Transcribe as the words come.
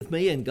with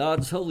me in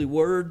God's holy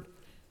word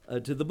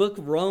to the book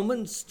of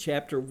Romans,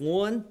 chapter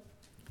 1.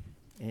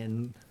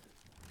 And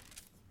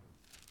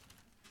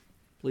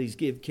please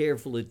give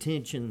careful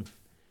attention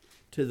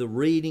to the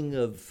reading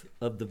of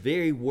the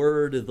very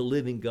word of the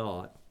living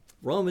God.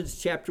 Romans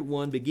chapter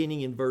 1, beginning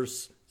in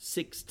verse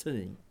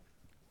 16.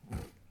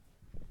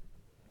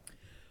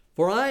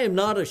 For I am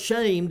not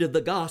ashamed of the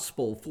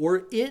gospel,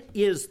 for it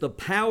is the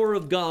power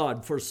of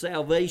God for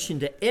salvation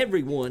to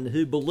everyone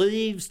who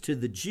believes, to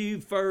the Jew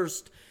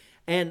first,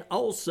 and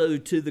also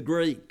to the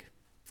Greek.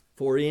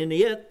 For in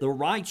it the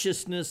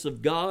righteousness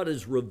of God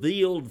is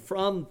revealed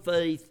from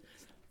faith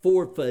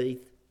for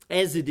faith,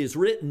 as it is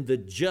written, the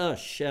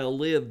just shall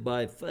live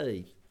by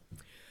faith.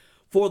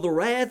 For the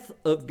wrath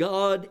of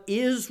God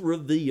is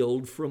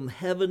revealed from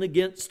heaven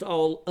against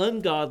all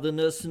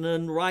ungodliness and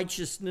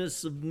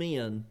unrighteousness of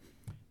men,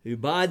 who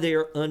by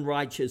their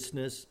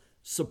unrighteousness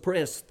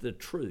suppress the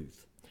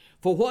truth.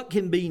 For what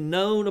can be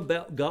known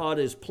about God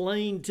is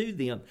plain to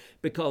them,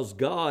 because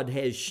God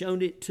has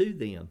shown it to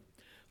them.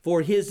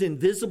 For his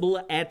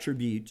invisible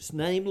attributes,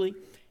 namely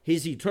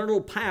his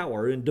eternal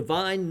power and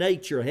divine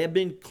nature, have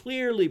been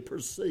clearly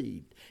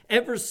perceived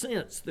ever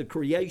since the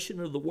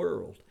creation of the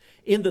world,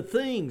 in the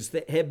things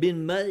that have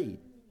been made.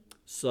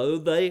 So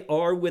they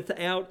are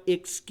without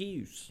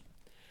excuse.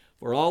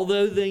 For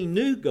although they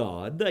knew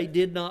God, they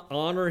did not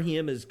honor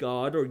him as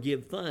God or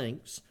give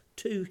thanks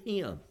to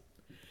him.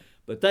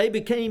 But they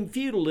became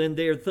futile in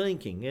their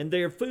thinking, and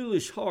their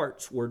foolish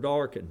hearts were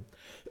darkened.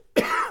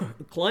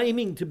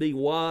 Claiming to be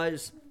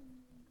wise,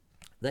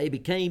 they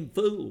became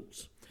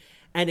fools,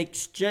 and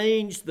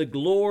exchanged the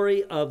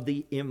glory of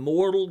the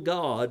immortal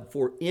God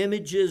for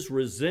images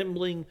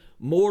resembling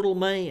mortal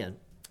man,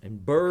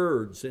 and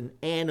birds, and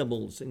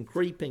animals, and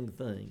creeping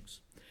things.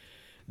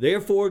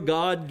 Therefore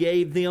God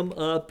gave them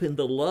up in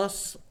the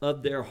lusts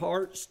of their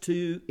hearts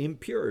to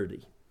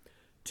impurity,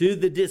 to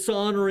the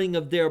dishonoring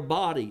of their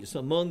bodies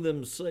among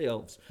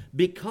themselves,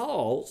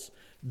 because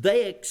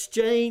they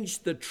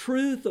exchanged the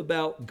truth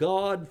about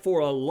God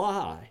for a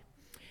lie,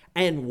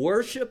 and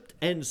worshipped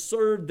and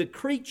served the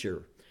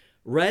creature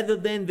rather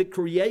than the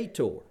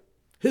Creator,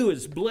 who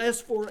is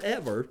blessed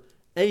forever.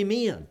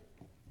 Amen.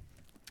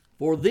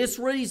 For this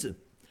reason,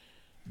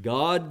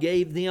 God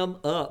gave them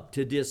up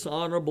to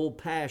dishonorable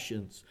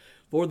passions,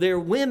 for their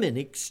women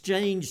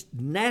exchanged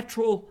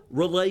natural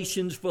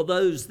relations for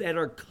those that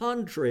are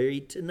contrary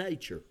to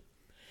nature.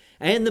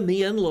 And the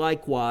men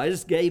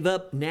likewise gave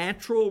up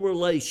natural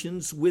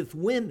relations with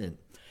women,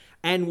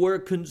 and were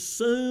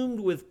consumed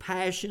with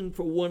passion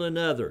for one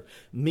another,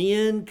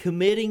 men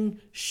committing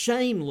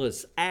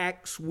shameless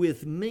acts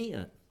with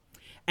men,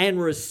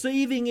 and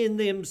receiving in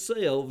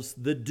themselves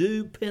the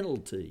due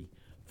penalty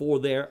for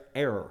their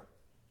error.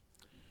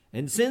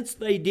 And since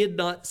they did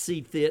not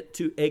see fit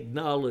to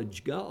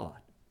acknowledge God,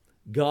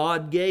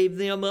 God gave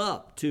them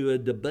up to a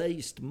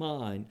debased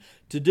mind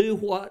to do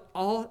what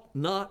ought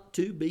not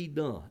to be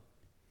done.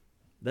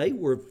 They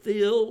were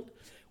filled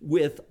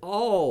with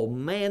all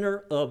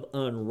manner of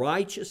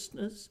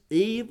unrighteousness,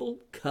 evil,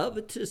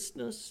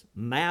 covetousness,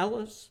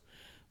 malice.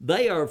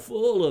 They are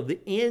full of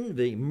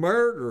envy,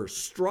 murder,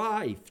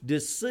 strife,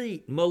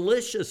 deceit,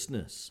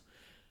 maliciousness.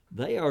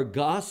 They are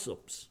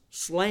gossips,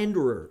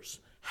 slanderers,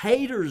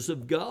 haters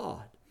of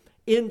God,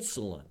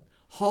 insolent,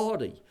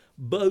 haughty,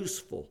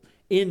 boastful,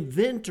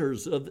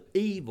 inventors of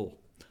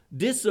evil,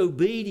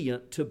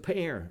 disobedient to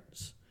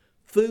parents,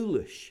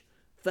 foolish,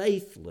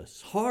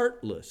 faithless,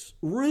 heartless,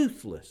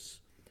 ruthless.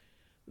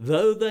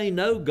 Though they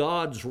know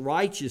God's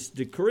righteous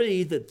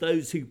decree that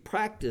those who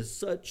practice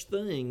such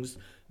things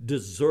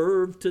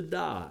deserve to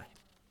die,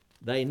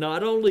 they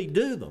not only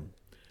do them,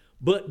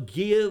 but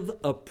give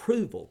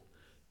approval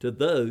to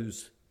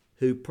those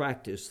who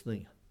practice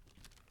them.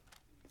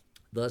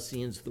 Thus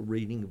ends the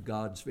reading of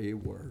God's very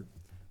word.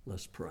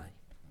 Let's pray.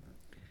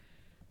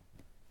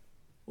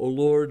 O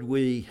Lord,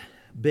 we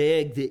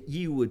beg that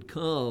you would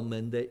come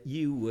and that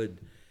you would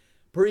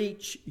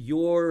preach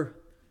your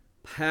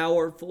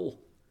powerful,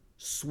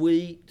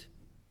 sweet,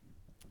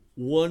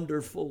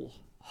 wonderful,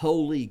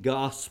 holy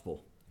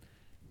gospel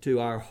to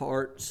our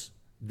hearts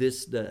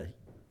this day.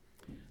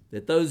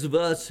 That those of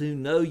us who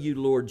know you,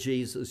 Lord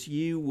Jesus,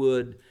 you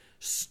would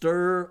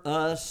stir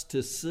us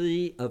to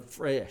see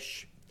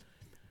afresh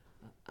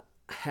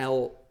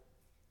how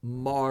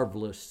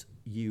marvelous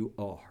you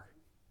are,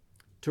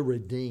 to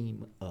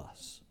redeem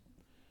us,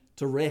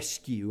 to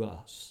rescue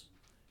us,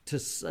 to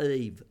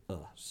save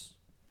us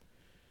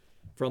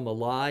from a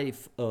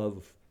life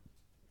of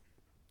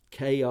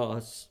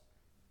chaos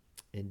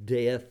and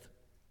death,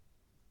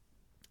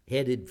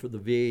 headed for the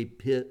very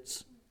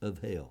pits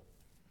of hell.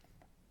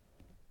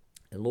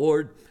 And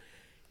Lord,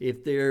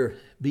 if there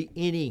be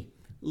any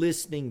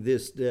listening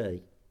this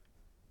day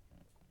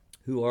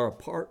who are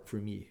apart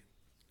from you,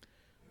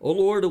 O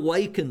Lord,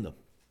 awaken them.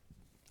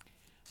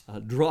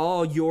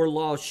 Draw your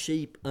lost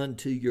sheep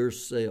unto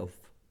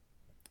yourself.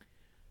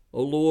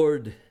 O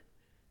Lord,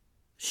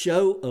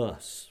 show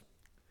us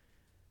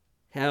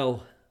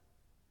how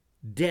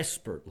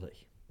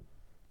desperately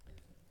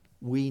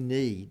we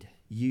need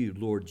you,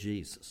 Lord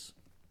Jesus.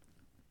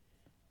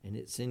 And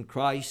it's in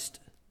Christ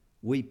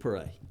we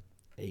pray.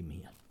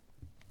 Amen.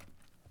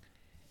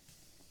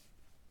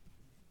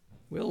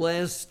 Well,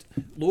 last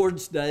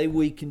Lord's Day,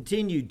 we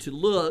continued to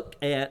look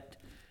at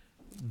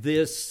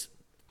this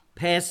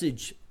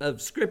passage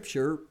of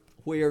Scripture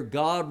where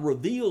God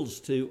reveals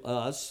to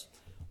us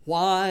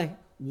why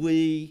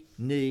we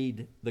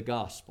need the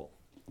gospel.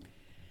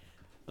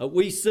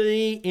 We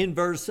see in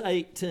verse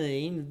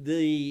 18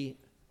 the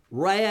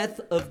wrath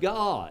of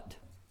God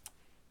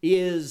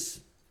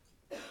is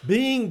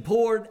being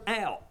poured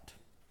out.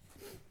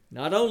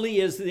 Not only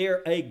is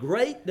there a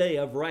great day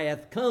of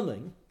wrath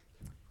coming,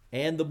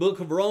 and the book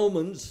of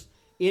Romans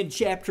in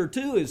chapter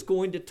 2 is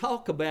going to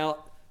talk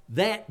about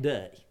that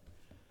day,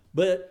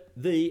 but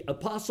the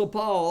Apostle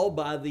Paul,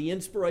 by the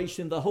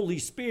inspiration of the Holy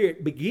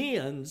Spirit,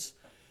 begins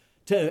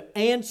to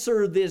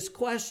answer this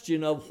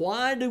question of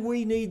why do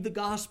we need the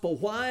gospel?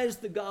 Why is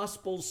the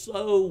gospel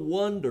so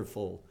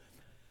wonderful?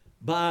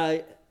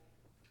 By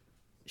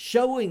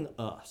showing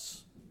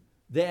us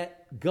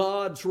that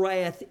God's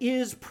wrath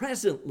is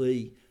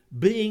presently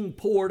being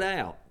poured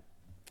out.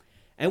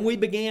 And we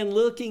began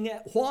looking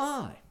at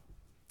why.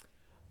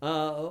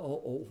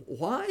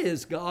 Why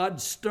is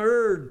God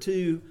stirred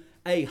to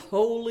a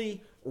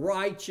holy,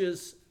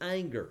 righteous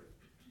anger?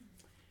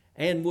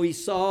 And we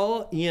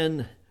saw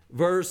in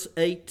verse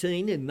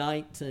 18 and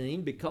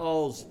 19,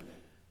 because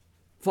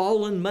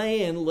fallen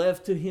man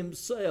left to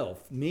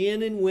himself,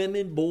 men and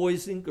women,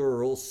 boys and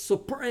girls,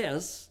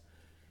 suppress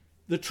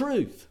the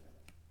truth.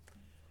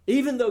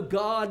 Even though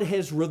God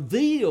has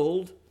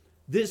revealed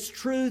this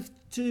truth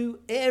to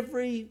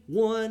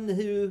everyone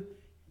who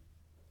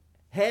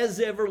has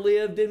ever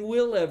lived and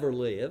will ever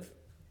live,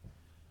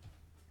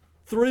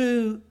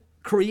 through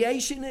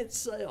creation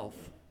itself,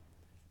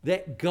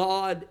 that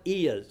God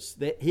is,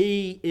 that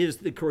He is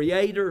the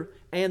creator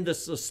and the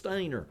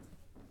sustainer.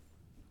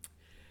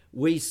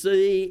 We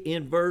see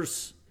in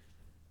verse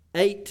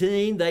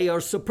 18, they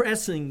are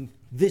suppressing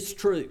this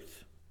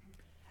truth.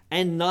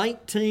 And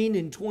 19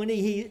 and 20,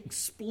 he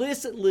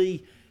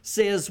explicitly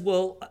says,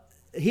 well,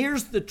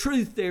 here's the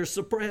truth they're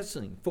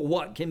suppressing. For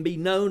what can be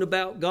known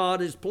about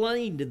God is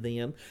plain to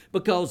them,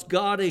 because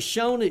God has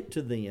shown it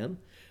to them.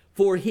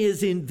 For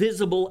His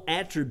invisible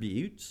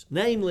attributes,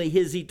 namely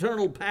His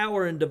eternal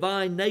power and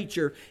divine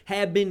nature,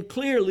 have been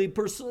clearly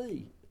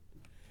perceived.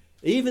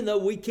 Even though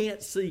we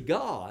can't see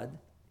God,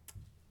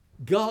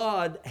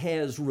 God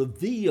has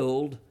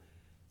revealed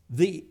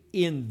the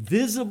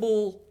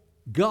invisible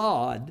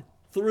God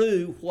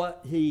through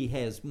what He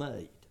has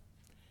made.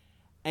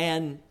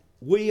 And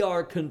we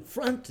are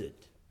confronted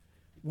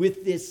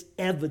with this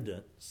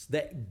evidence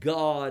that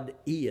God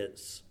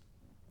is.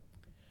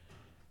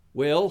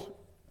 Well,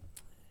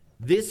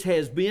 this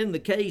has been the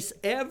case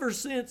ever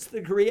since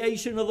the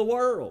creation of the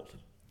world.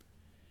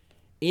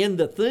 In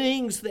the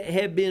things that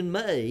have been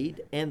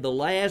made, and the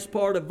last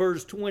part of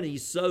verse 20,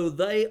 so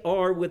they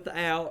are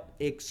without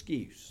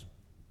excuse.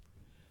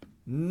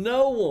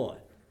 No one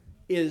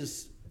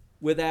is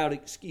without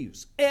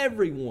excuse.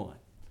 Everyone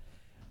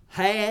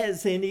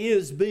has and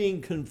is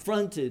being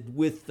confronted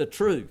with the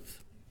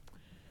truth.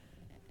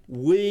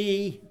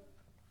 We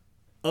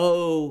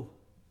owe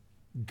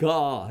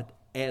God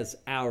as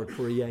our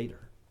Creator.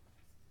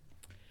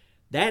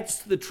 That's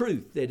the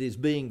truth that is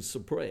being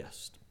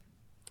suppressed.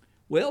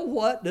 Well,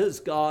 what does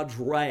God's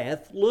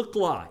wrath look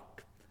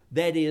like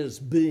that is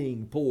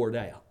being poured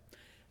out?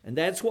 And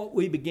that's what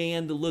we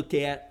began to look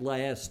at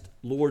last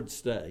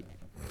Lord's Day.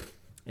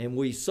 And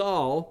we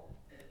saw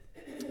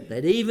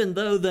that even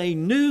though they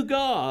knew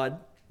God,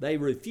 they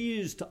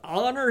refused to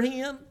honor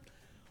Him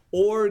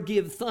or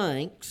give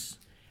thanks.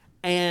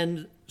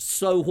 And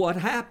so what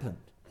happened?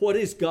 What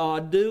is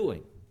God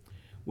doing?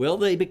 Well,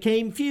 they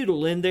became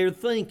futile in their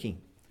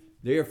thinking.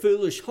 Their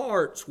foolish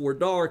hearts were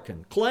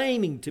darkened.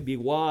 Claiming to be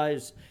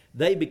wise,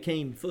 they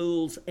became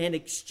fools and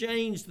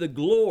exchanged the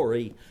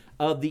glory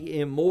of the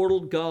immortal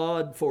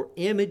God for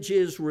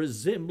images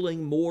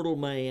resembling mortal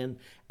man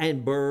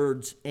and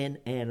birds and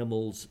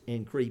animals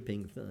and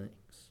creeping things.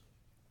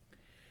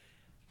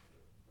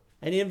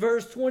 And in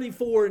verse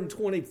 24 and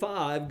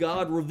 25,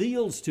 God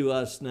reveals to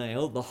us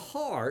now the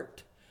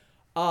heart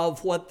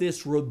of what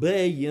this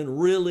rebellion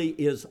really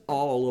is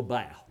all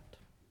about.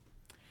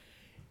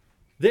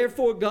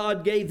 Therefore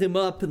God gave them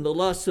up in the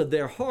lusts of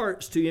their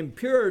hearts to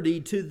impurity,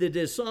 to the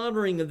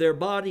dishonoring of their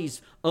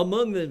bodies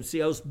among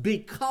themselves,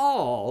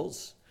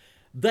 because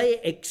they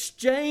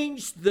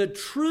exchanged the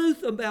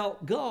truth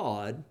about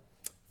God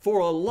for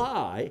a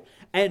lie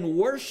and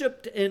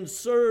worshiped and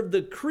served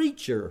the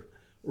creature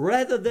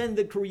rather than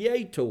the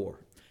Creator,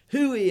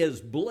 who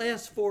is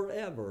blessed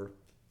forever.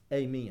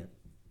 Amen.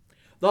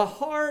 The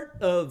heart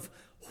of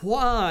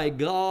why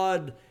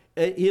God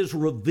is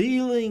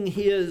revealing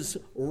His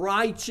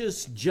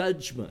righteous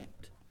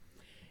judgment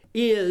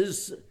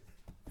is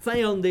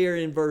found there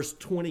in verse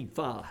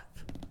 25.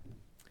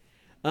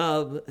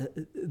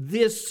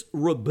 This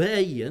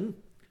rebellion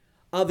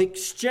of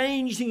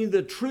exchanging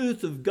the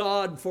truth of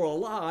God for a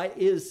lie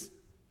is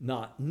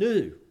not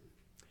new.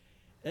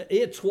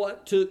 It's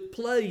what took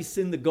place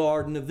in the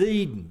Garden of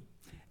Eden.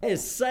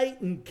 as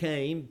Satan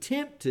came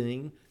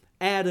tempting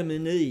Adam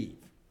and Eve.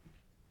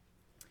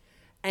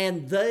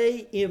 And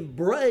they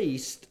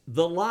embraced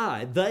the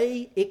lie.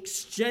 They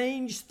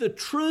exchanged the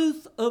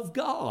truth of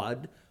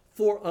God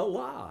for a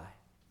lie.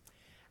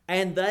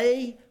 And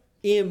they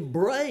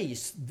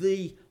embraced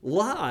the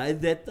lie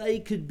that they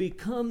could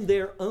become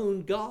their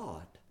own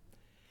God.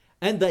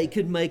 And they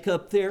could make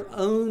up their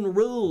own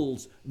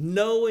rules,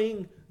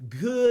 knowing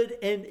good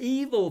and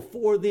evil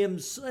for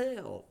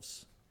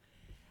themselves.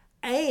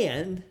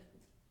 And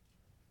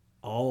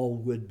all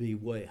would be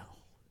well.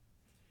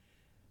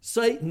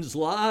 Satan's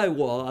lie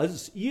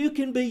was, you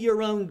can be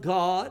your own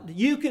God,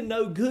 you can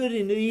know good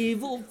and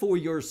evil for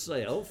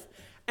yourself,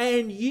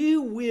 and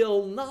you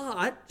will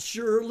not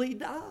surely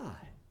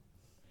die.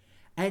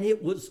 And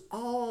it was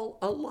all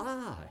a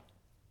lie.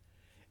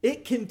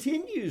 It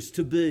continues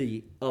to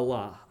be a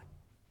lie.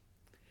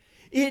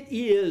 It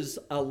is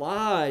a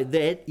lie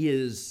that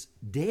is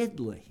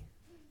deadly.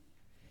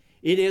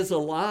 It is a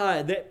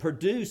lie that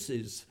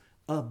produces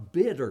a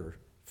bitter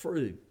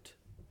fruit.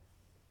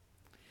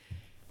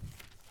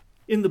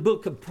 In the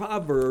book of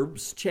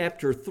Proverbs,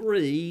 chapter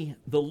 3,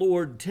 the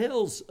Lord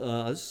tells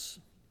us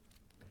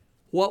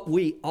what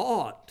we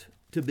ought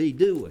to be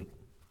doing.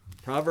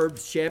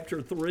 Proverbs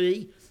chapter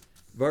 3,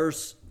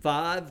 verse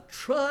 5,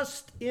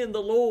 trust in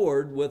the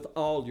Lord with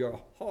all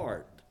your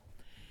heart,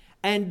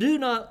 and do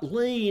not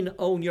lean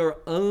on your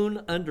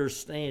own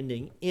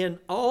understanding. In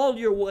all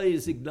your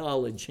ways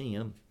acknowledge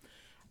him,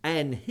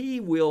 and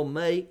he will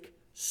make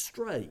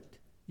straight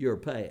your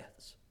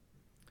paths.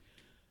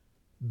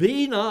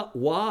 Be not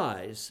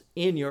wise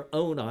in your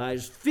own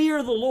eyes.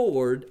 Fear the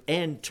Lord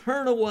and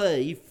turn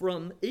away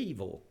from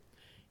evil.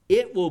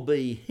 It will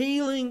be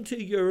healing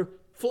to your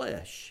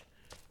flesh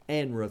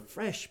and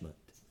refreshment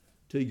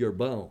to your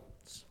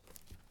bones.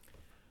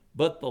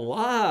 But the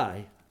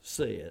lie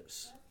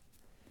says,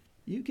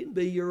 you can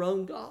be your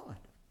own God.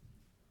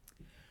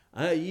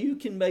 You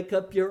can make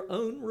up your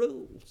own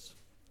rules,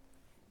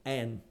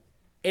 and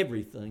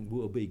everything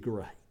will be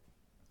great.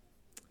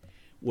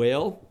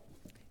 Well,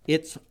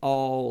 it's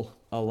all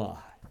a lie.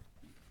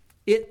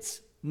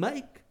 It's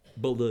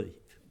make-believe.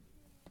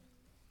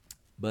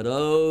 But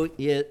oh,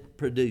 it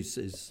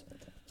produces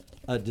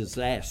a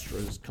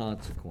disastrous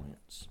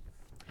consequence.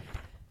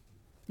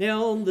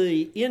 Now, on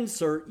the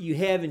insert you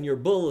have in your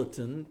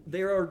bulletin,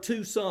 there are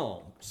 2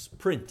 songs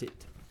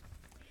printed.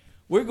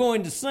 We're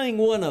going to sing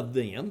one of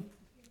them.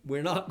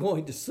 We're not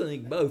going to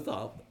sing both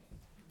of them.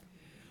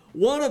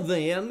 One of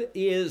them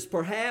is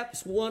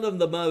perhaps one of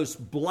the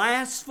most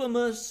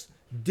blasphemous,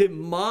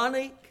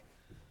 demonic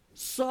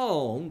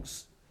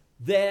songs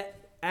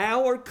that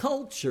our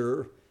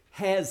culture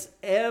has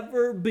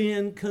ever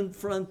been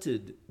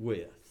confronted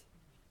with.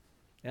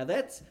 Now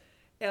that's,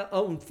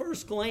 on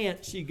first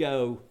glance you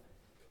go,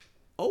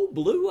 oh,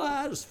 Blue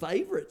Eyes'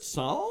 favorite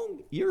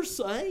song? You're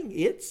saying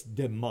it's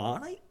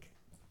demonic?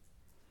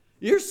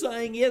 You're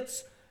saying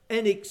it's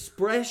an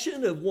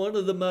expression of one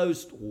of the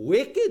most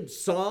wicked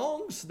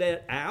songs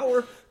that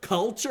our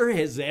culture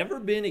has ever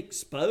been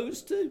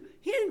exposed to?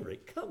 Henry,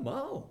 come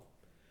on.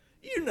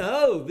 You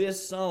know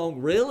this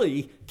song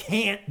really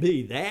can't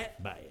be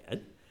that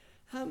bad.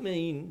 I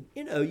mean,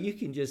 you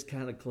can just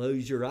kind of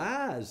close your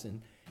eyes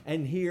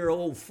and hear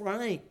old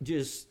Frank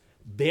just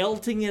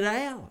belting it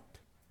out.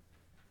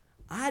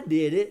 I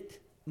did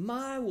it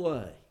my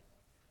way.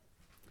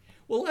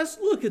 Well, let's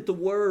look at the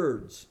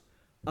words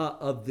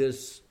of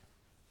this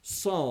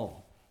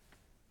song.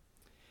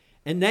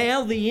 And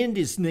now the end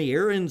is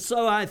near, and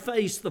so I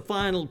face the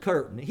final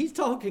curtain. He's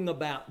talking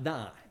about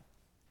dying.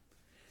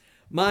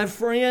 My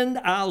friend,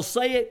 I'll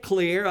say it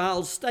clear,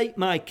 I'll state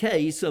my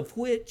case, of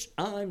which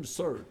I'm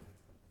certain.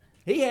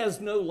 He has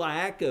no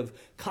lack of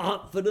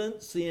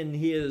confidence in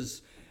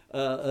his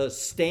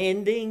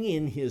standing,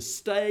 in his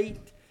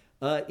state,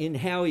 in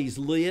how he's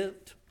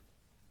lived.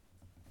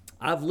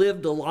 I've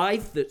lived a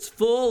life that's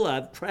full.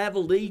 I've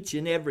traveled each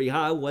and every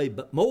highway,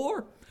 but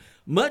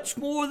much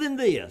more than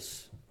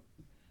this,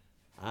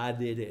 I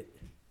did it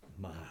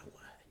my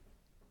way.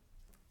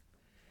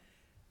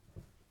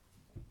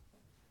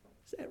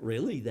 Is that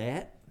really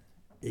that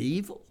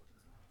evil?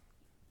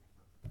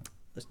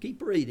 Let's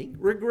keep reading.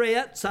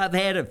 Regrets, I've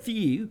had a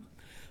few,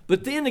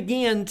 but then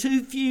again,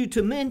 too few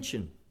to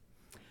mention.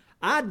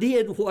 I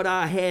did what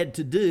I had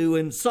to do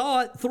and saw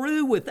it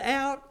through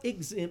without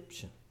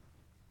exemption.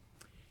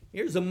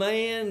 Here's a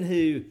man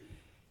who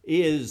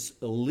is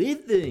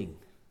living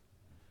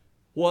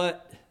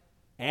what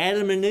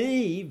Adam and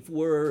Eve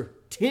were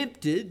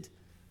tempted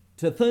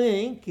to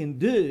think and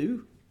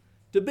do,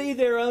 to be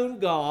their own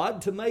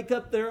God, to make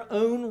up their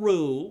own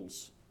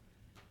rules.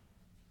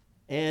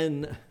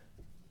 And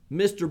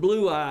Mr.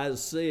 Blue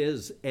Eyes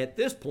says, at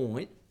this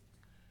point,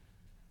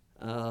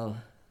 I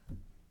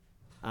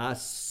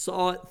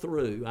saw it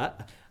through.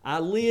 I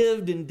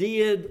lived and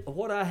did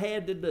what I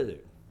had to do.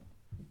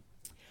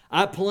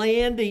 I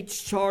planned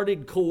each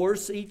charted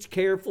course, each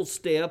careful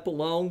step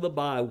along the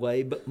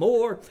byway, but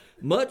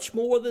much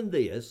more than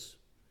this,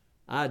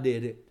 I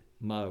did it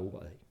my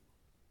way.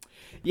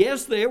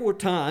 Yes, there were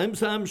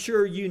times, I'm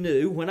sure you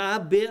knew, when I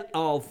bit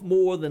off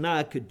more than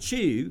I could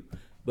chew,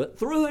 but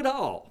through it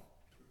all,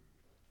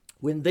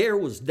 when there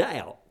was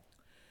doubt,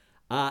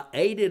 I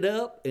ate it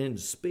up and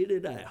spit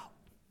it out.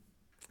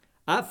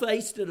 I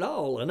faced it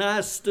all, and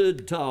I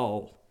stood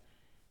tall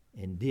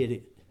and did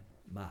it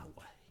my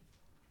way.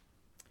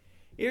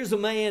 Here's a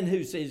man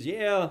who says,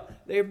 yeah,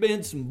 there have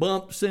been some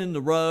bumps in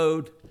the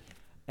road,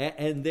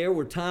 and there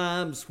were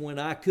times when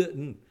I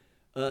couldn't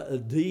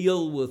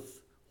deal with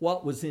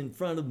what was in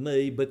front of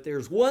me, but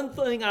there's one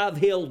thing I've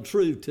held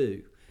true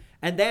to,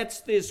 and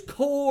that's this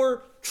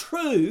core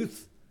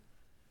truth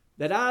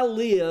that I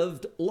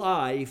lived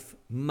life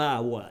my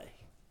way.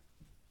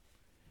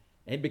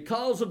 And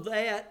because of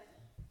that,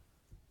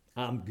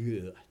 I'm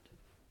good.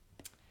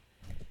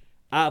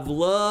 I've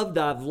loved,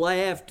 I've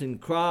laughed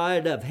and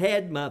cried, I've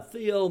had my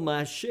fill,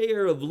 my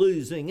share of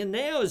losing, and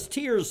now as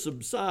tears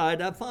subside,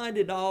 I find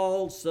it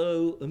all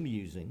so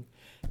amusing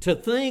to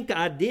think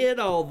I did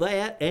all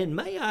that, and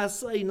may I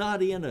say,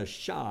 not in a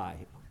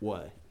shy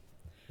way.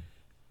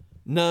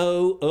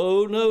 No,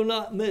 oh no,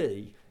 not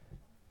me.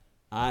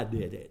 I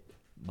did it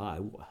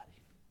my way.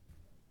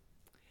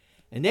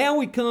 And now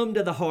we come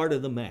to the heart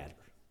of the matter.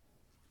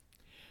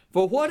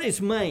 For what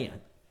is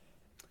man?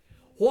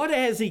 What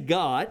has he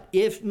got?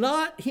 If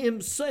not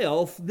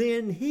himself,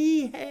 then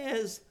he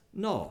has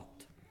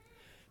naught.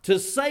 To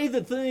say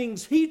the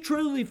things he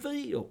truly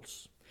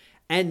feels,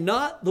 and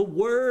not the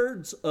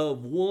words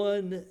of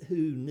one who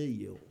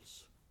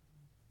kneels.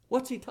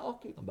 What's he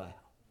talking about?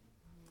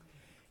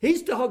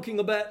 He's talking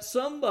about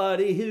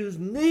somebody who's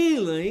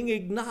kneeling,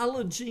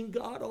 acknowledging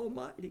God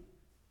Almighty.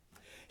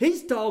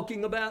 He's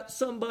talking about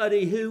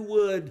somebody who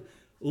would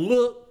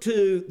look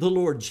to the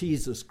Lord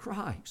Jesus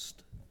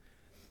Christ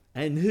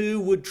and who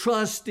would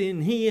trust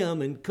in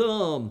Him and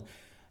come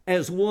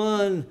as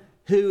one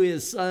who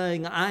is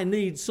saying, I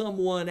need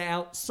someone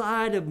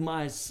outside of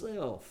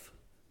myself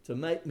to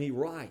make me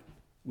right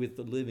with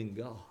the living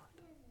God.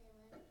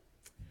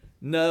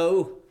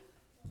 No,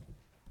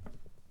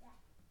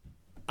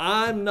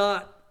 I'm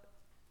not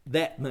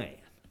that man.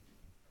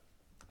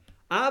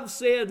 I've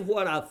said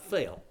what I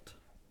felt.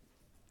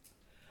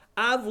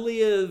 I've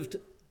lived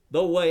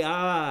the way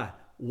I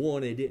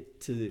wanted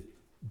it to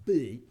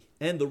be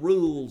and the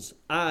rules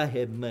I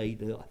had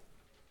made up.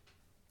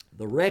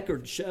 The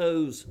record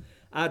shows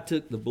I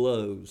took the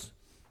blows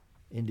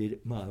and did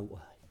it my way.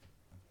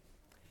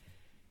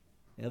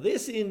 Now,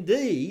 this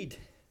indeed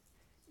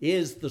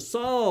is the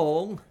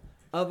song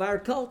of our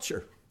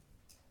culture.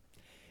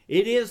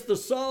 It is the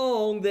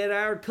song that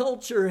our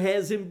culture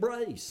has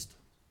embraced.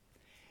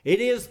 It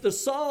is the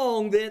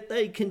song that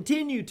they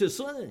continue to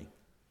sing.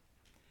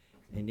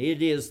 And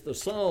it is the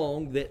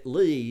song that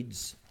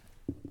leads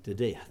to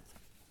death.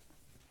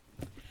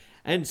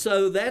 And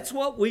so that's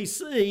what we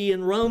see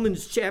in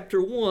Romans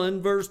chapter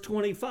 1, verse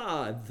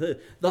 25.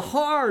 The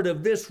heart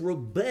of this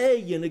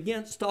rebellion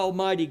against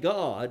Almighty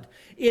God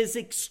is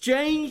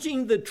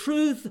exchanging the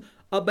truth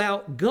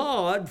about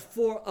God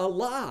for a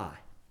lie.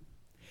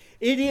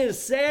 It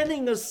is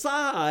setting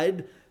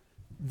aside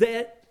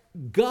that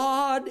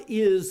God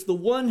is the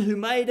one who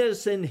made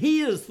us and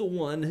He is the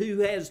one who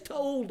has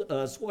told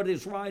us what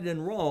is right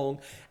and wrong,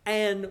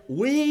 and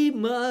we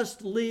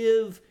must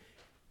live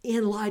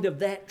in light of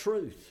that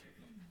truth.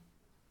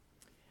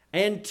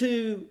 And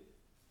to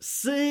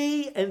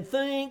see and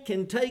think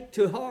and take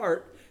to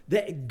heart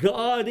that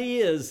God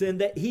is and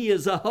that He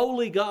is a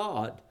holy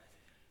God.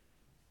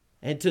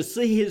 And to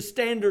see His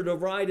standard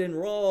of right and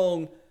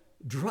wrong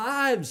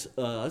drives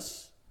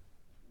us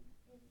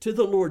to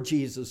the Lord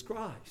Jesus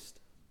Christ.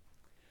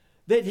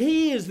 That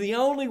He is the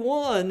only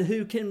one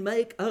who can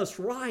make us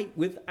right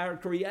with our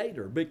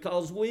Creator,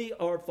 because we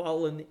are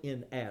fallen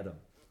in Adam.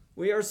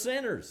 We are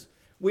sinners.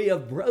 We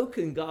have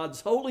broken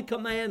God's holy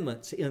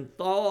commandments in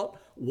thought,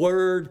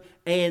 word,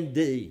 and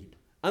deed.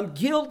 I'm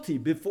guilty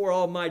before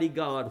Almighty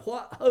God.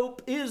 What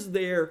hope is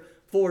there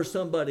for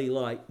somebody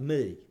like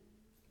me?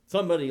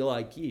 Somebody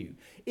like you?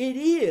 It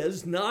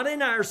is not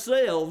in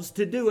ourselves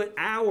to do it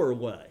our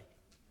way,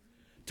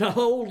 to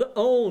hold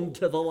on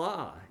to the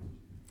lie.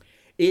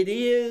 It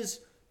is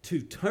to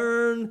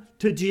turn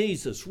to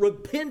Jesus,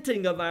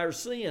 repenting of our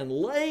sin,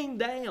 laying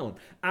down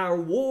our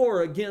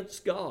war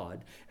against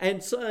God,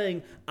 and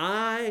saying,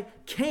 I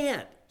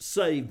can't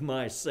save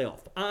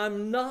myself.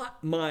 I'm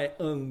not my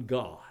own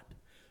God.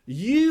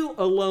 You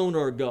alone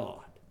are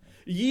God.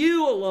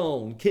 You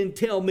alone can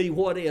tell me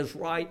what is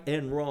right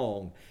and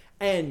wrong,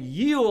 and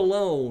you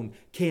alone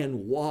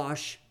can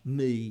wash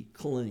me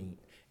clean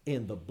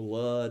in the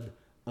blood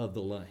of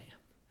the Lamb.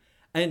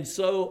 And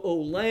so, O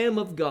Lamb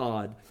of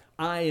God,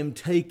 I am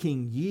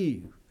taking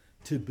you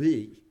to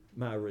be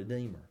my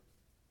Redeemer.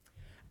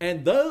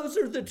 And those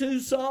are the two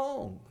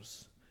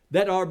songs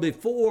that are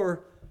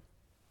before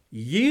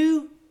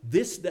you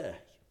this day.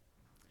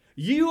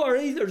 You are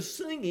either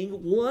singing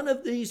one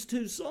of these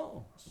two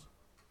songs.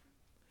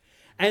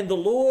 And the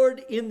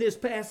Lord in this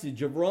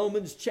passage of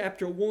Romans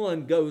chapter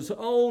 1 goes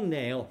on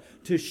now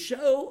to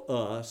show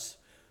us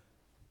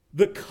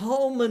the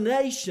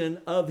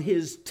culmination of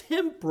His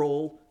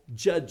temporal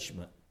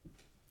judgment.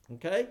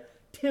 Okay?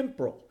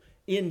 Temporal,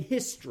 in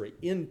history,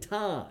 in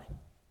time.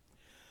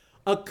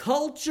 A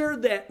culture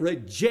that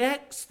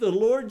rejects the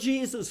Lord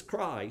Jesus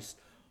Christ,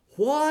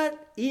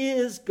 what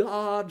is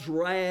God's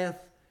wrath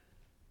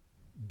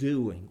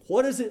doing?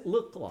 What does it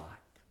look like?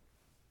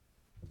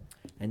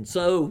 And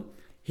so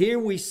here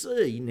we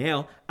see.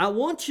 Now, I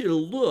want you to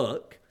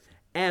look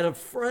at a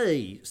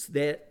phrase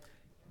that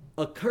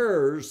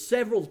occurs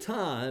several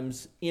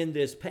times in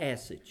this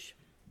passage.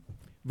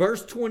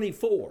 Verse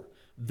 24,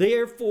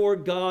 therefore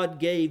God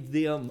gave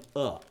them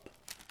up.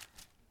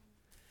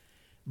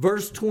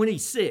 Verse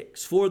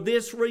 26, for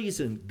this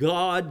reason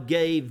God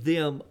gave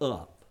them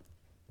up.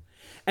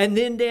 And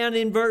then down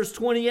in verse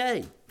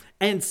 28,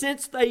 and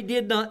since they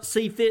did not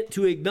see fit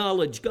to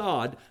acknowledge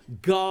God,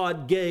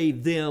 God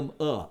gave them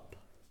up.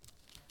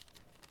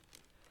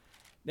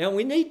 Now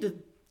we need to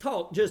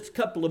talk just a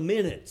couple of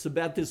minutes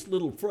about this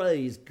little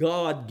phrase,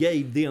 God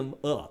gave them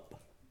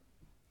up.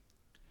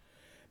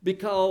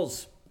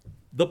 Because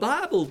the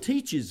Bible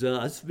teaches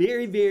us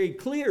very, very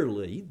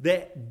clearly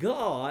that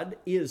God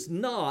is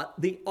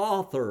not the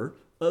author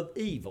of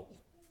evil.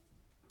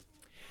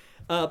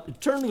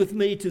 Turn with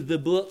me to the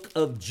book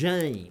of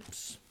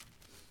James,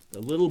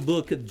 the little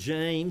book of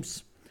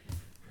James,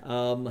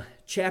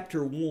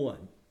 chapter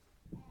 1.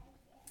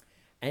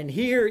 And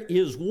here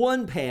is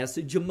one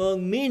passage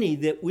among many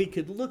that we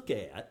could look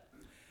at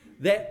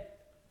that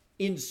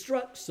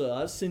instructs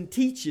us and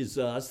teaches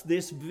us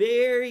this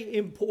very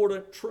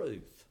important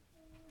truth.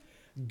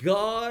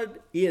 God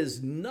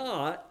is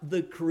not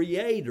the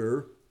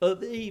creator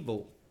of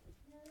evil.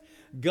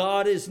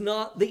 God is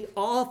not the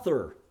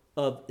author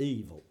of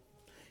evil.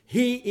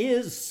 He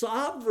is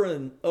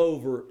sovereign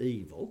over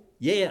evil,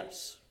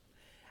 yes.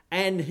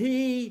 And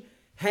He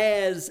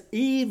has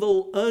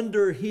evil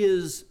under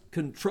His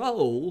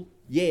control,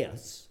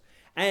 yes.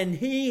 And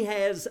He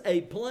has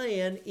a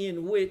plan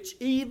in which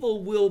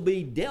evil will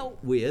be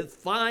dealt with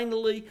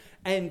finally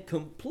and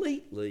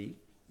completely,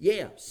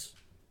 yes.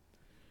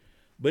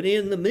 But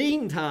in the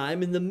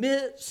meantime, in the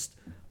midst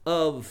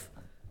of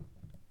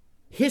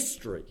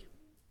history,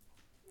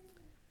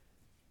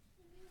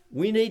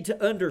 we need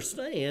to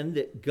understand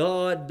that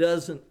God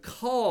doesn't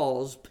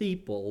cause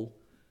people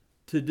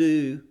to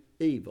do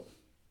evil.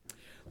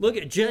 Look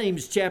at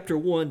James chapter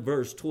 1,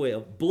 verse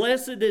 12.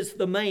 Blessed is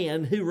the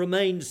man who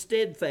remains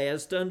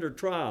steadfast under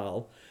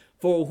trial,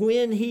 for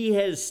when he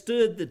has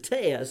stood the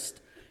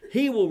test,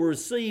 he will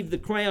receive the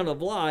crown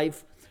of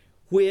life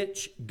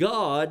which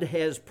God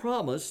has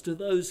promised to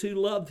those who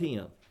love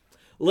Him.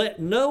 Let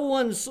no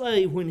one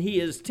say when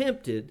he is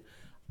tempted,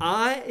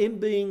 I am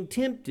being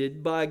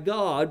tempted by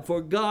God,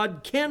 for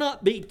God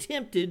cannot be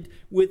tempted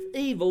with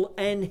evil,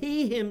 and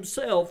He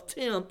Himself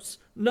tempts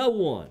no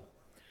one.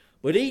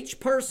 But each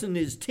person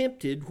is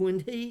tempted when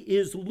he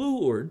is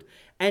lured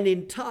and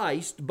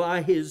enticed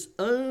by his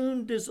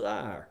own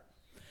desire.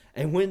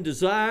 And when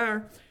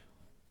desire,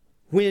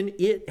 when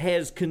it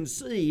has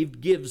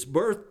conceived, gives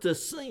birth to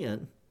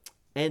sin,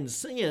 and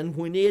sin,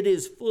 when it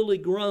is fully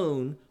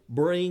grown,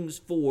 brings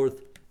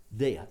forth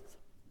death.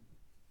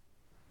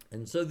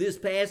 And so this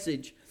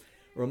passage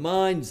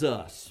reminds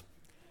us,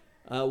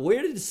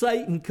 where did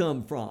Satan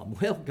come from?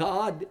 Well,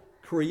 God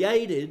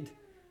created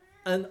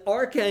an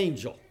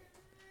archangel,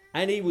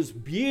 and he was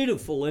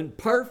beautiful and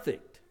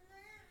perfect.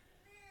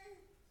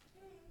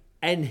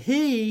 And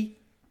he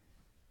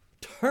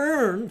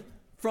turned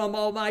from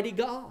Almighty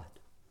God.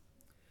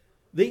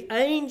 The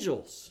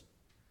angels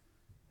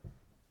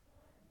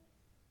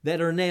that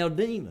are now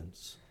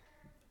demons,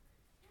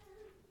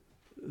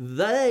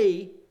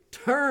 they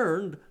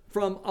turned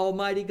from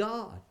Almighty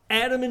God.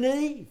 Adam and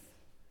Eve,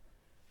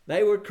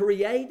 they were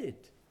created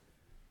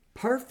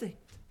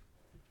perfect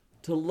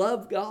to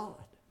love God.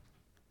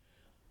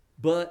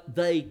 But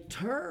they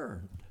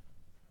turned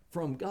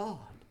from God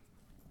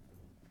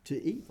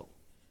to evil.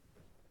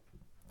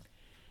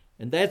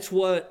 And that's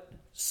what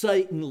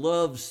Satan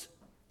loves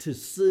to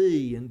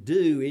see and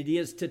do. It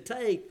is to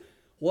take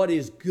what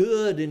is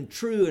good and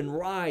true and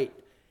right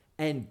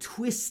and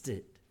twist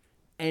it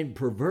and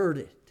pervert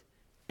it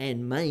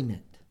and maim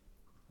it.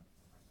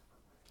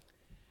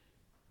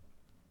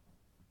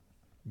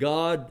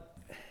 God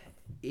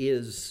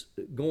is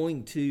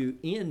going to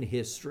end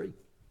history.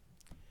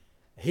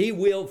 He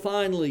will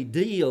finally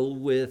deal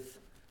with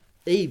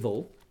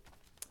evil.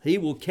 He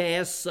will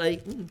cast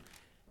Satan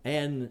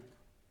and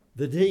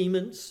the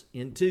demons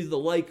into the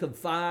lake of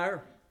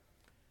fire.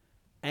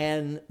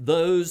 And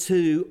those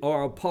who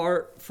are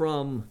apart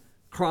from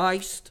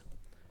Christ,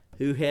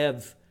 who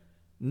have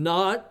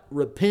not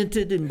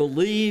repented and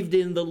believed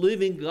in the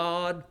living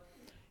God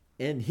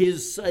and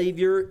His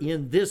Savior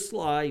in this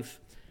life,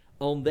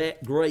 on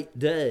that great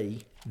day,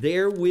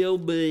 there will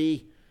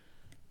be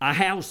a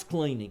house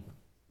cleaning.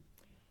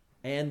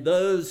 And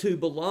those who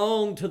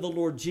belong to the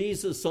Lord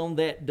Jesus on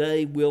that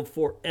day will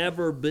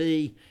forever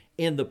be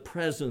in the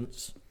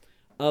presence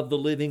of the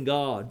living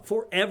God,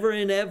 forever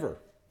and ever.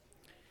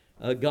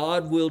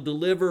 God will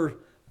deliver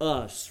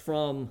us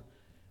from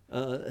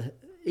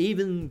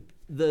even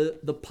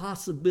the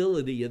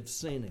possibility of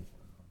sinning.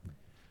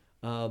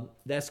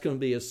 that's going to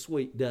be a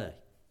sweet day.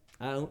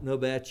 I don't know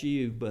about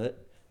you,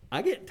 but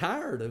I get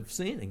tired of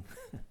sinning.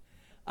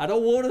 I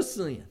don't want to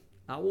sin.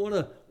 I want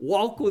to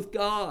walk with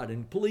God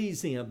and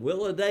please Him.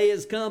 Well, a day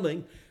is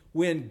coming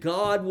when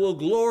God will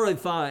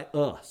glorify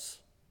us.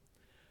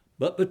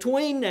 But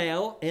between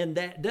now and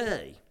that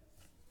day,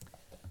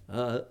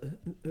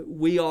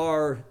 we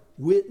are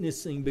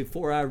witnessing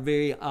before our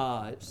very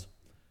eyes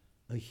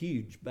a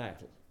huge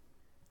battle.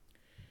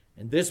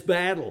 And this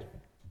battle,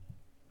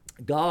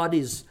 God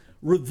is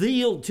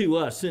revealed to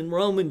us in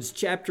Romans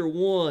chapter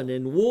 1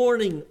 and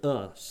warning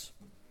us.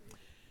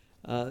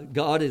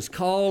 God is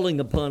calling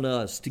upon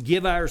us to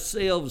give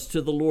ourselves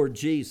to the Lord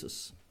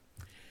Jesus.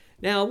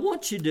 Now, I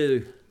want you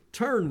to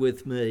turn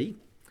with me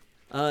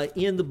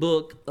in the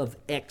book of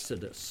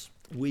Exodus.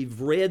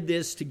 We've read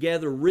this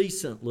together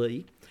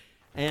recently,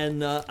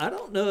 and I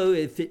don't know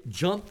if it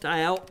jumped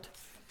out,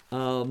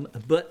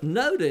 but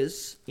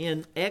notice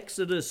in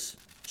Exodus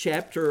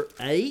chapter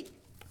 8,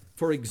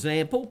 for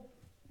example,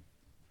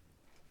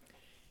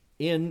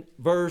 in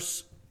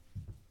verse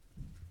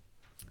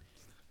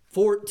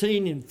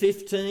 14 and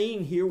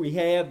 15, here we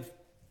have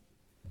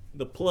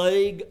the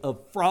plague of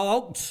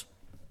frogs.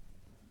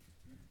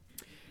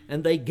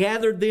 And they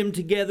gathered them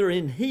together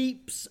in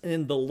heaps,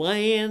 and the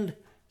land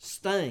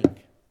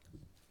stank.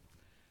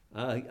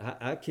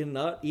 I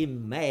cannot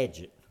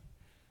imagine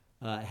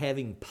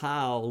having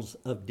piles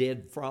of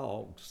dead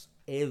frogs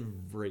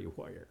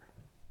everywhere.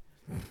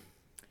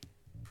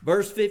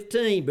 Verse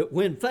 15, but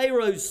when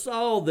Pharaoh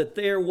saw that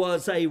there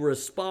was a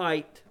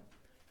respite,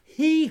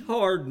 he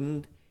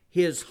hardened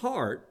his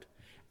heart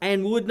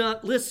and would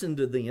not listen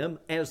to them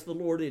as the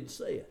Lord had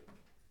said.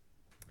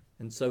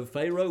 And so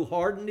Pharaoh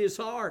hardened his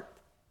heart.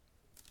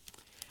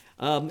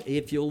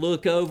 If you'll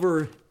look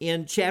over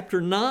in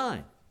chapter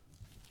 9,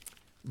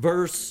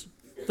 verse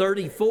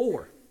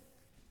 34.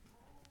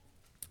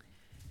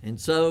 And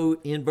so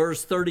in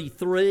verse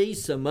 33,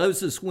 so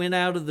Moses went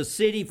out of the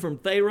city from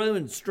Pharaoh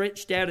and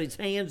stretched out his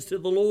hands to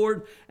the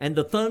Lord, and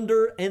the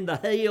thunder and the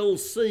hail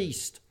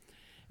ceased,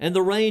 and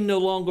the rain no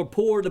longer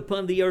poured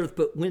upon the earth.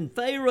 But when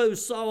Pharaoh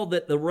saw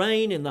that the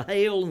rain and the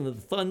hail and the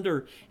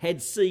thunder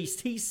had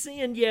ceased, he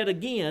sinned yet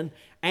again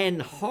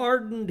and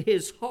hardened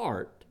his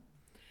heart,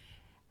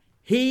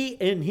 he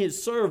and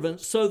his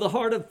servants. So the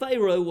heart of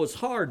Pharaoh was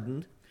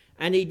hardened,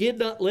 and he did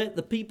not let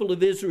the people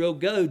of Israel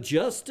go,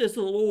 just as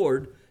the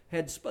Lord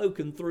had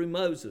spoken through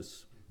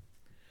Moses.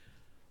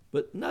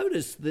 But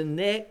notice the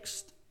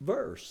next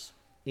verse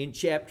in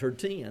chapter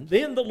 10.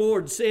 Then the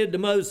Lord said to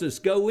Moses,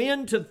 go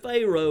in to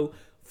Pharaoh,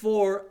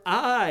 for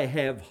I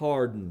have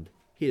hardened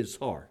his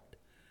heart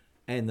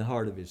and the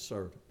heart of his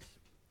servants.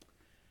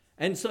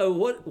 And so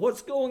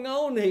what's going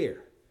on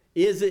here?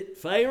 Is it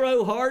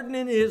Pharaoh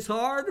hardening his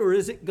heart, or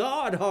is it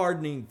God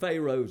hardening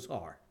Pharaoh's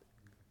heart?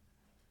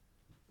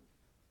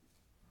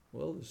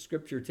 Well, the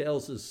scripture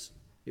tells us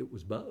it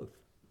was both.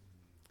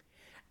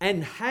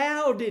 And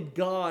how did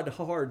God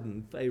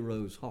harden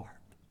Pharaoh's heart?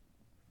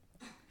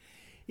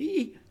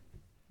 He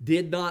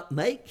did not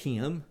make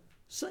him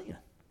sin.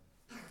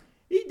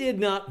 He did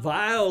not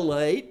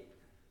violate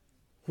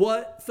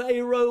what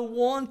Pharaoh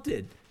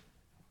wanted.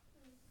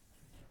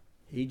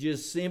 He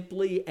just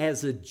simply,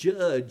 as a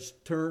judge,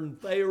 turned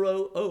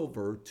Pharaoh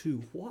over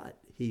to what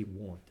he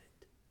wanted.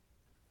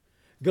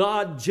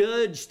 God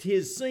judged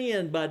his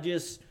sin by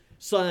just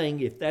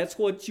saying, if that's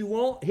what you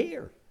want,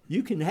 here,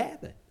 you can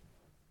have it.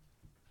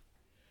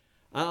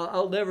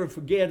 I'll never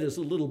forget as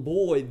a little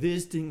boy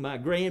visiting my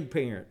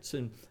grandparents.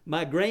 And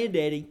my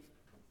granddaddy,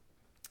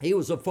 he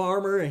was a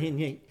farmer,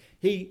 and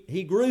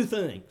he grew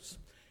things.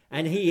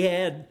 And he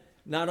had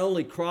not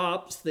only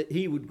crops that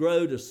he would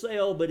grow to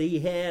sell, but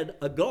he had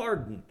a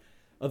garden,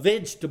 a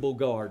vegetable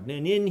garden.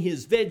 And in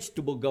his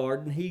vegetable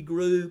garden, he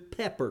grew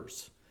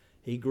peppers.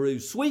 He grew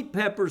sweet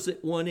peppers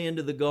at one end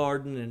of the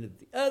garden, and at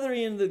the other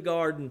end of the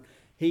garden,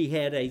 he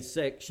had a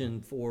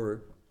section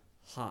for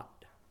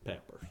hot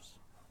peppers.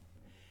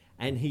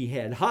 And he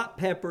had hot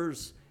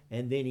peppers,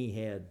 and then he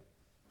had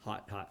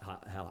hot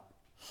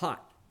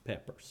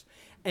peppers.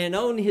 And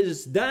on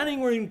his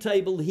dining room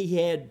table, he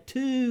had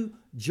 2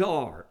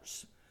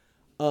 jars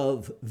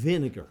of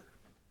vinegar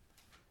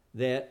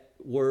that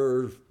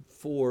were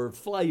for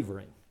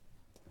flavoring,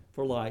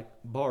 for like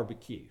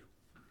barbecue.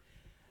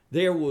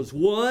 There was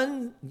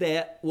one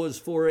that was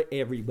for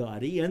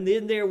everybody, and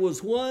then there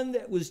was one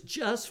that was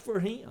just for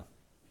him.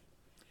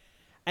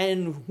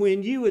 And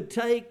when you would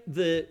take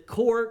the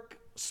cork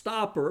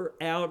stopper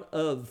out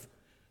of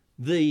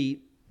the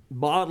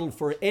bottle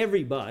for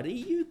everybody,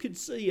 you could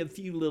see a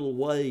few little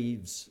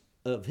waves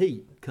of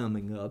heat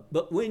coming up.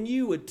 But when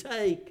you would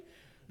take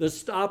the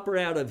stopper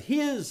out of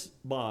his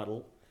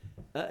bottle,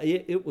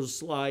 it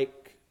was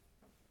like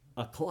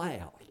a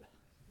cloud.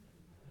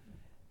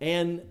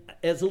 And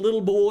as a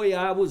little boy,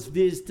 I was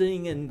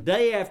visiting, and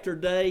day after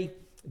day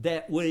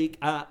that week,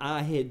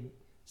 I had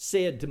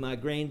said to my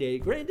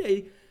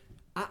granddaddy,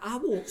 I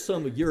want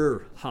some of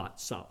your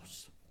hot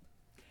sauce.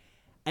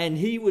 And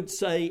he would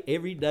say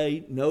every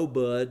day, no,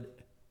 bud,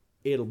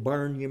 it'll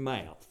burn your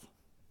mouth.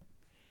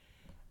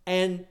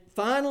 And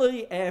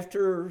finally,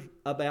 after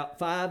about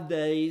 5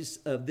 days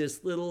of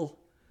this little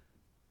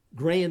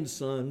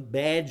grandson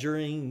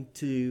badgering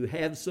to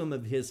have some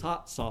of his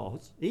hot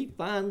sauce, he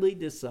finally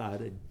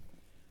decided,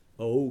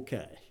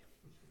 okay,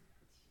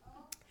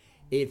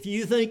 if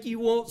you think you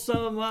want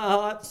some of my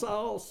hot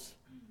sauce,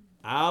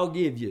 I'll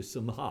give you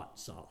some hot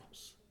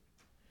sauce,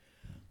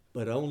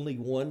 but only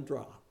one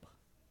drop.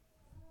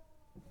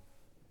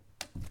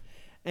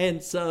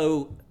 And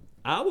so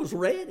I was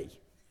ready.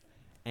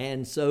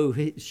 And so,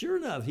 sure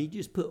enough, he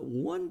just put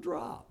one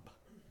drop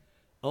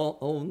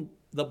on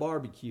the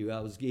barbecue I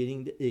was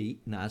getting to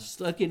eat, and I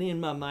stuck it in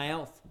my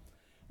mouth,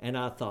 and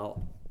I thought,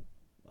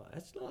 well,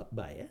 that's not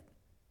bad.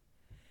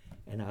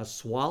 And I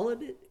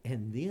swallowed it,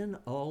 and then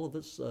all of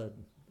a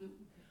sudden,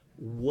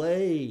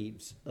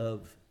 waves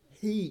of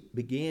heat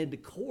began to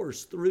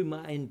course through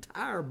my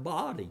entire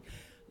body.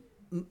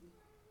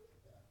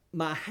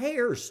 My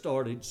hair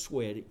started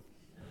sweating.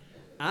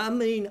 I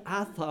mean,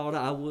 I thought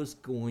I was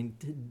going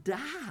to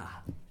die.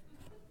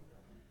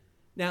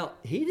 Now,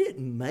 he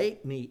didn't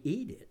make me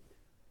eat it,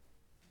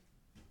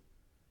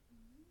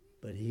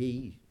 but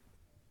he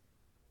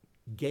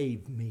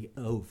gave me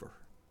over.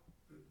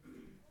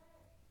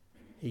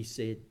 He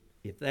said,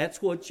 if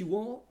that's what you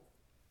want,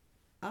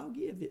 I'll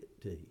give it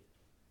to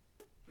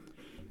you.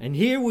 And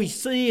here we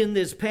see in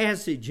this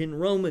passage in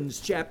Romans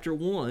chapter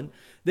 1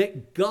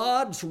 that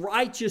God's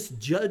righteous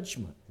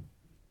judgment,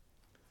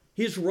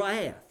 his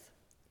wrath,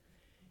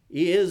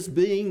 is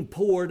being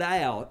poured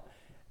out,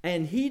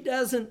 and he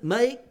doesn't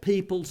make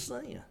people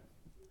sin.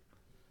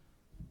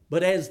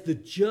 But as the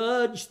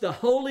judge, the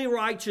holy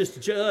righteous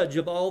judge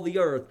of all the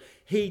earth,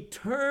 he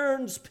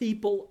turns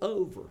people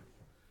over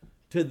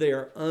to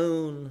their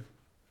own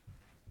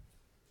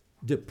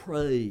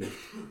depraved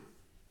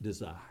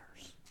desires.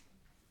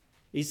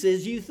 He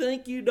says, you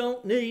think you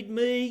don't need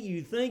me,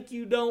 you think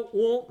you don't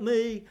want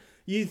me,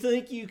 you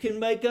think you can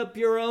make up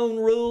your own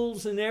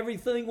rules and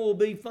everything will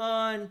be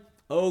fine.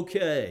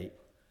 Okay,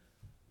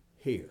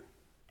 here,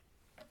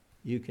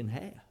 you can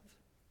have.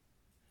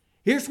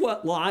 Here's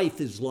what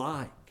life is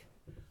like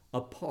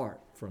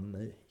apart from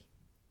me.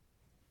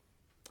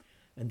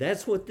 And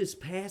that's what this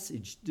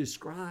passage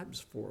describes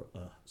for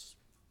us.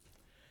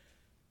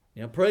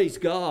 Now, praise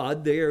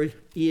God, there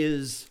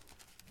is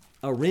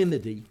a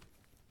remedy.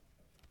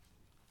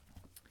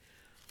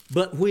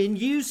 But when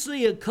you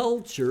see a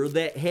culture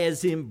that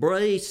has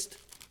embraced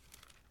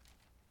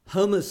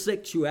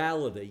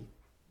homosexuality,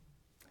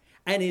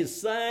 and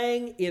is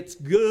saying it's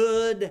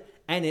good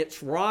and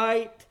it's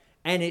right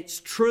and it's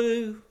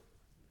true.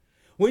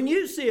 When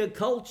you see a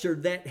culture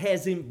that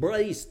has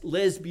embraced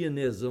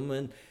lesbianism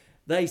and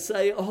they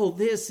say, oh,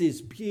 this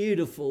is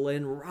beautiful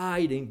and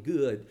right and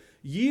good,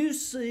 you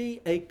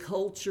see a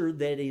culture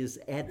that is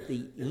at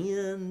the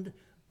end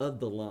of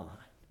the line.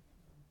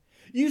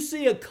 You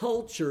see a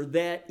culture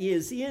that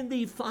is in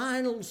the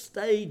final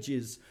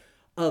stages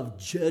of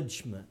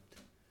judgment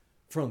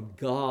from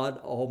God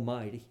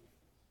Almighty.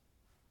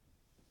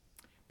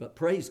 But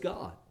praise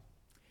God,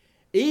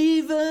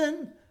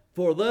 even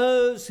for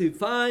those who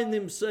find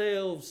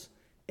themselves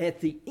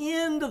at the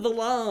end of the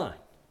line,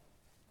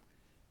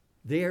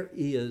 there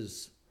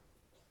is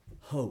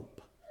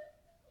hope.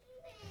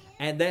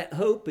 And that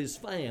hope is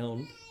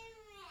found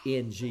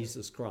in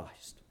Jesus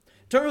Christ.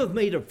 Turn with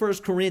me to 1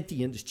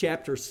 Corinthians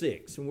chapter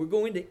 6, and we're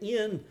going to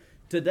end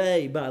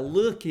today by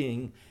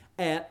looking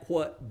at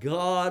what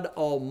God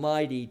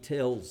Almighty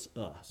tells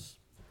us.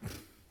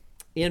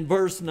 In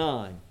verse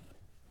 9,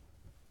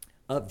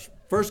 of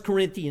 1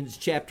 Corinthians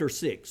chapter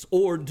 6.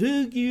 Or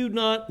do you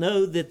not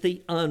know that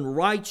the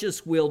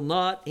unrighteous will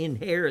not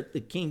inherit the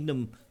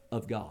kingdom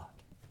of God?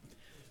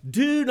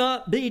 Do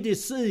not be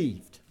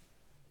deceived.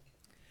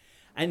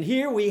 And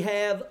here we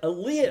have a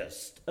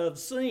list of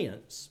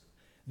sins.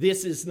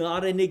 This is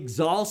not an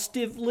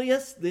exhaustive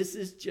list. This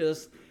is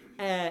just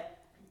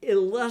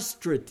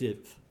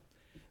illustrative.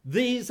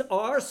 These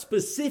are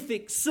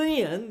specific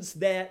sins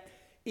that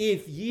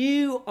if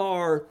you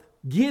are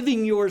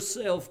giving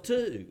yourself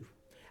to,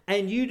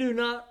 and you do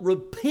not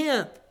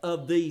repent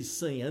of these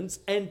sins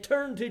and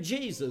turn to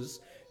Jesus,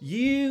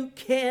 you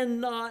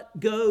cannot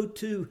go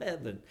to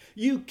heaven.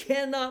 You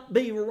cannot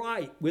be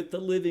right with the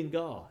living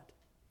God.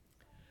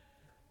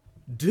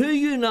 Do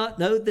you not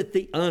know that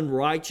the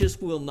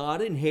unrighteous will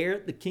not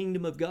inherit the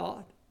kingdom of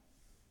God?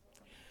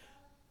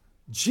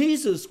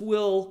 Jesus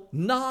will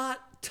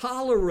not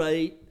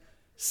tolerate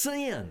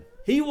sin.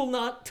 He will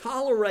not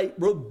tolerate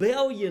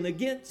rebellion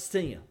against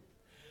him.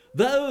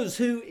 Those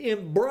who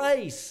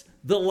embrace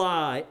the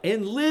lie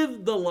and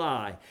live the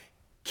lie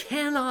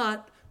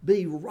cannot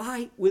be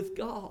right with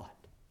God.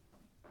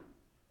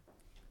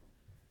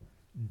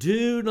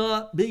 Do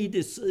not be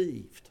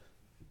deceived.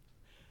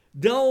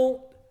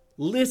 Don't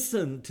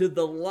listen to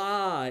the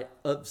lie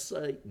of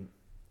Satan.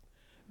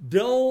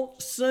 Don't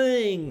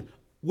sing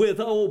with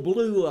old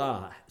blue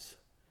eyes,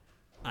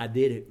 I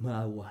did it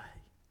my way.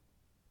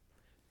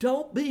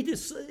 Don't be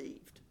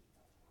deceived.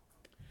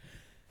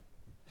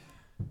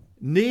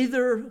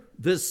 Neither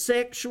the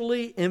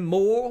sexually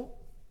immoral,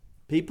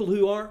 people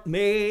who aren't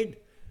married,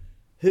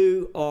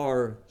 who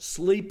are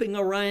sleeping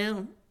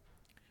around,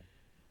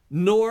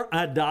 nor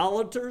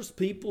idolaters,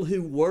 people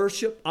who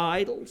worship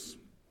idols,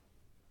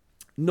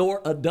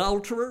 nor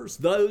adulterers,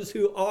 those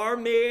who are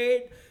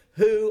married,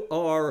 who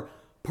are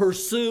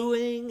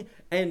pursuing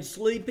and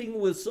sleeping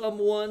with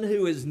someone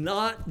who is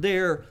not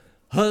their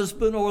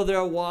husband or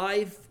their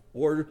wife,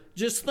 or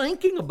just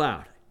thinking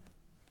about it,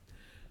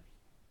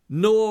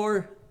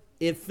 nor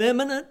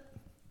effeminate,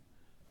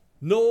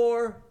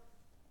 nor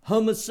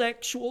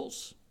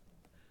homosexuals,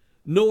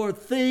 nor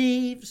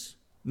thieves,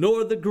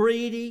 nor the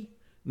greedy,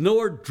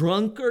 nor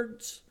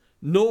drunkards,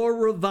 nor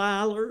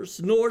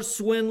revilers, nor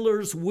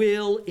swindlers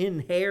will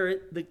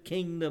inherit the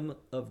kingdom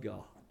of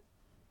God.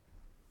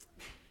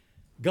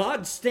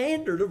 God's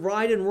standard of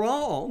right and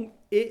wrong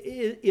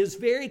is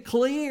very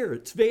clear.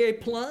 It's very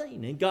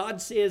plain. And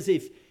God says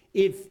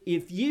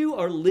if you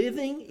are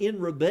living in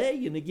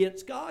rebellion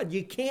against God,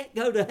 you can't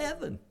go to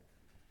heaven.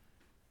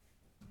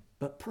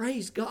 But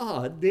praise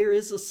God, there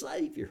is a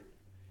Savior.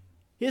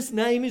 His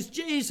name is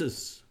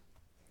Jesus.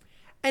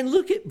 And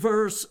look at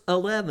verse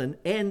 11.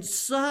 And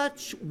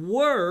such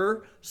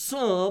were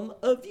some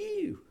of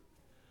you.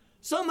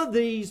 Some of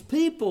these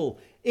people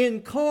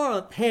in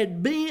Corinth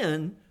had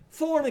been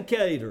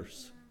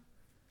fornicators.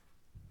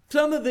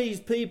 Some of these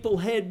people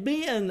had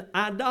been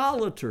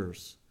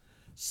idolaters.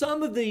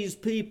 Some of these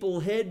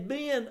people had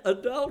been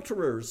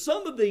adulterers.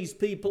 Some of these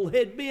people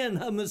had been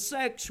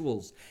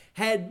homosexuals,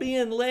 had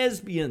been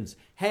lesbians,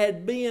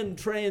 had been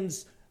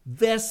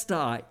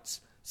transvestites.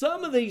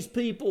 Some of these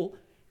people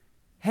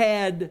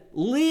had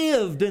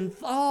lived and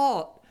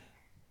thought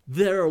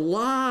their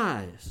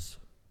lives.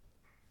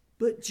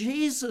 But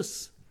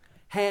Jesus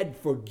had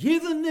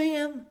forgiven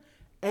them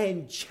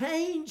and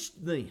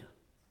changed them.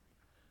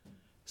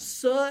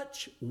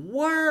 Such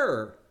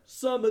were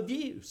some of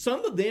you.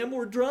 Some of them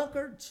were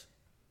drunkards.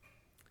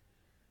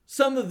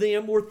 Some of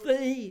them were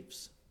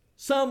thieves.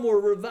 Some were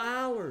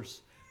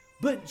revilers.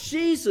 But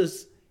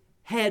Jesus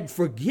had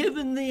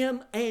forgiven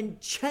them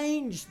and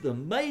changed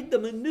them, made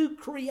them a new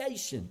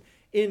creation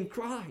in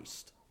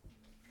Christ.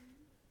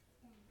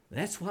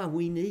 That's why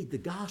we need the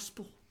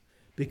gospel,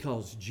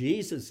 because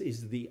Jesus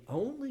is the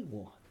only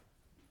one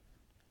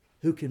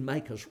who can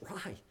make us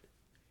right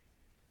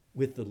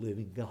with the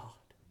living God.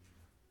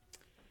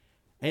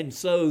 And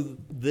so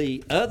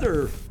the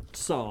other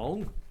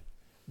song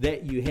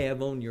that you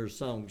have on your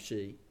song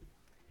sheet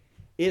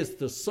is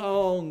the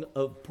song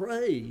of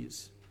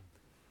praise,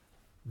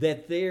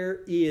 that there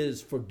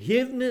is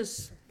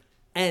forgiveness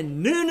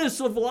and newness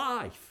of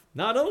life.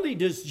 Not only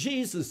does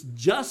Jesus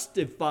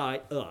justify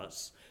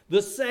us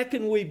the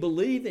second we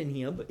believe in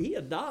Him, but He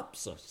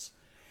adopts us.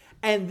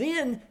 And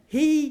then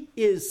He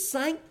is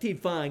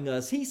sanctifying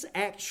us. He's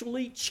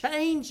actually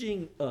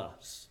changing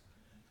us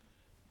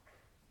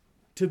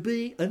to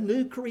be a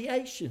new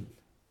creation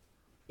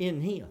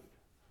in Him.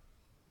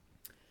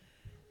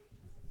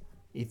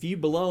 If you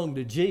belong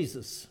to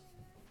Jesus,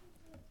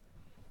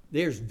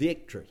 there's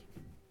victory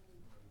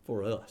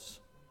for us.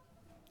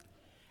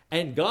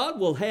 And God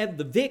will have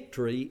the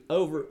victory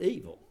over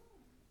evil.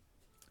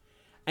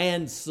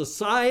 And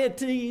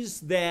societies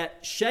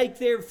that shake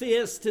their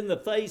fist in the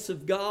face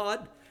of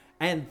God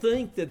and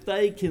think that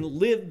they can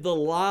live the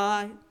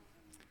lie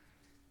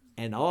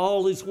and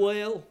all is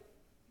well,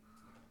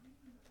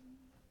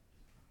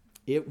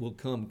 it will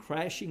come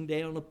crashing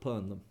down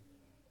upon them.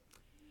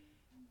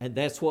 And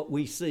that's what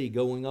we see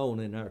going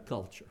on in our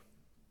culture.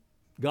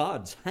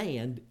 God's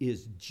hand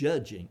is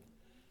judging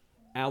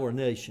our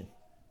nation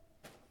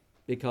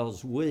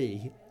because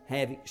we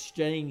have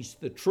exchanged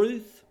the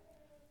truth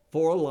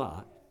for a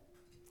lie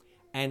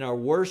and are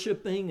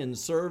worshiping and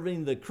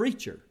serving the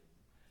creature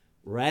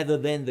rather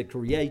than the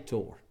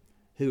Creator,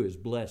 who is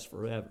blessed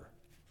forever.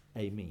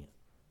 Amen.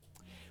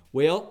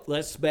 Well,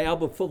 let's bow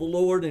before the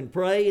Lord and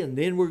pray, and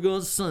then we're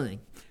going to sing.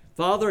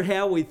 Father,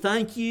 how we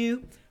thank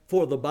you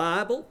for the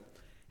Bible,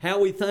 how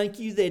we thank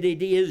you that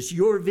it is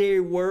your very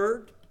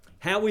word,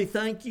 how we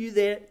thank you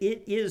that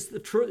it is the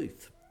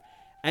truth.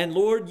 And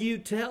Lord, you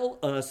tell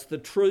us the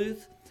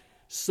truth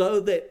so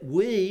that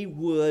we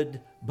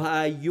would,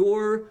 by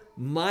your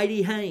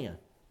mighty hand,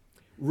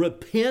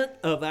 repent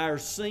of our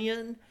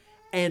sin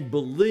and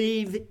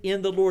believe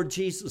in the Lord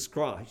Jesus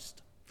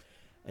Christ.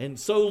 And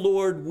so,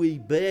 Lord, we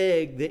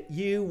beg that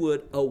you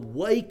would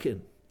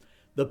awaken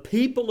the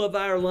people of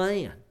our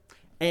land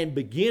and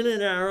begin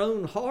in our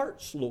own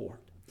hearts, Lord.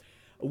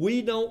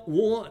 We don't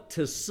want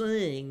to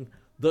sing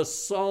the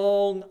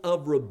song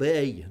of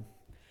rebellion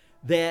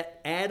that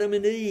Adam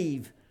and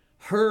Eve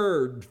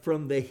heard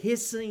from the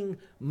hissing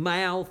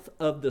mouth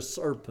of the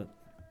serpent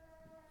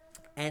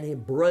and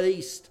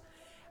embraced,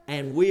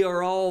 and we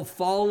are all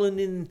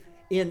fallen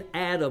in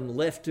Adam,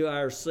 left to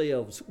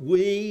ourselves.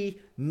 We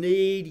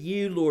need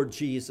you, Lord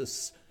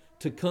Jesus,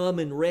 to come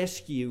and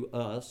rescue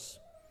us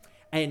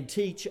and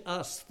teach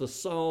us the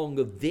song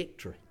of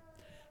victory,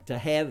 to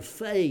have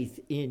faith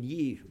in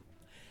you,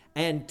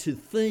 and to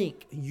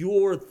think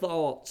your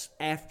thoughts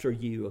after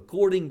you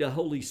according to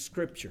Holy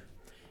Scripture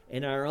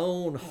in our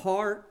own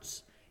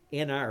hearts,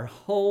 in our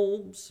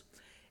homes,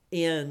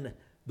 in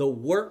the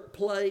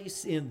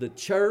workplace, in the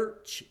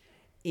church,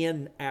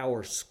 in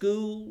our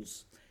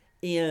schools,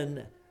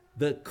 in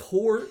the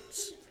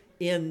courts,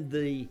 in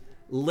the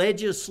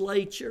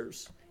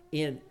legislatures,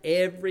 in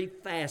every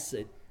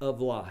facet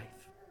of life.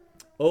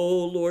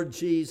 Oh, Lord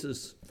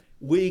Jesus,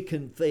 we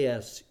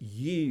confess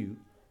you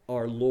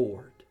are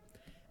Lord,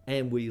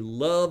 and we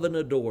love and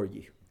adore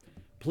you.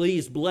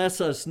 Please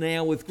bless us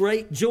now with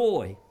great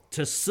joy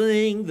to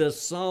sing the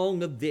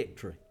song of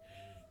victory,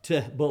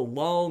 to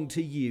belong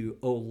to you,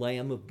 O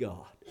Lamb of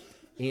God.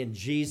 In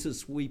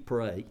Jesus we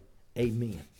pray, amen.